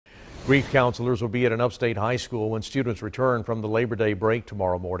Grief counselors will be at an upstate high school when students return from the Labor Day break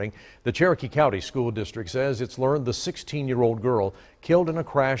tomorrow morning. The Cherokee County School District says it's learned the 16-year-old girl killed in a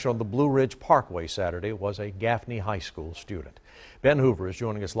crash on the Blue Ridge Parkway Saturday was a Gaffney High School student. Ben Hoover is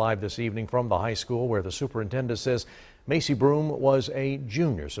joining us live this evening from the high school where the superintendent says Macy Broom was a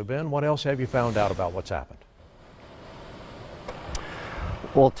junior. So Ben, what else have you found out about what's happened?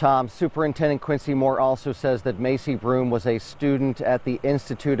 Well, Tom, Superintendent Quincy Moore also says that Macy Broom was a student at the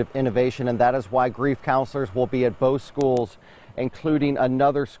Institute of Innovation, and that is why grief counselors will be at both schools, including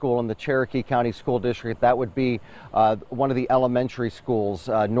another school in the Cherokee County School District. That would be one of the elementary schools,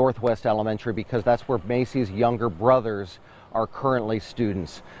 Northwest Elementary, because that's where Macy's younger brothers are currently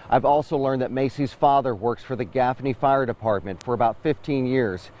students. I've also learned that Macy's father works for the Gaffney Fire Department for about 15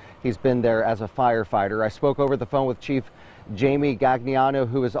 years. He's been there as a firefighter. I spoke over the phone with Chief Jamie Gagliano,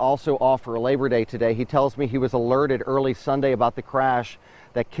 who is also off for Labor Day today. He tells me he was alerted early Sunday about the crash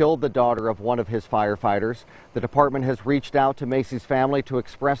that killed the daughter of one of his firefighters. The department has reached out to Macy's family to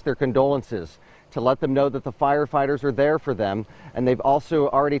express their condolences, to let them know that the firefighters are there for them, and they've also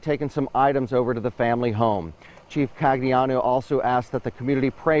already taken some items over to the family home. Chief Gagliano also asked that the community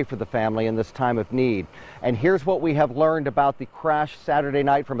pray for the family in this time of need. And here's what we have learned about the crash Saturday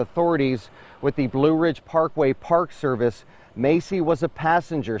night from authorities with the Blue Ridge Parkway Park Service. Macy was a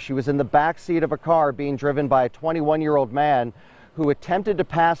passenger. She was in the back seat of a car being driven by a 21-year-old man who attempted to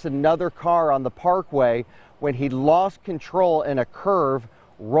pass another car on the parkway when he lost control in a curve,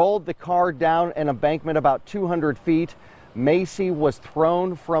 rolled the car down an embankment about 200 feet. Macy was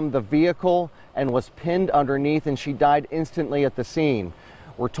thrown from the vehicle and was pinned underneath, and she died instantly at the scene.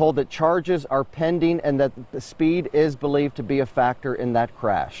 We're told that charges are pending and that the speed is believed to be a factor in that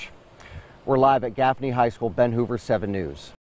crash. We're live at Gaffney High School. Ben Hoover, 7 News.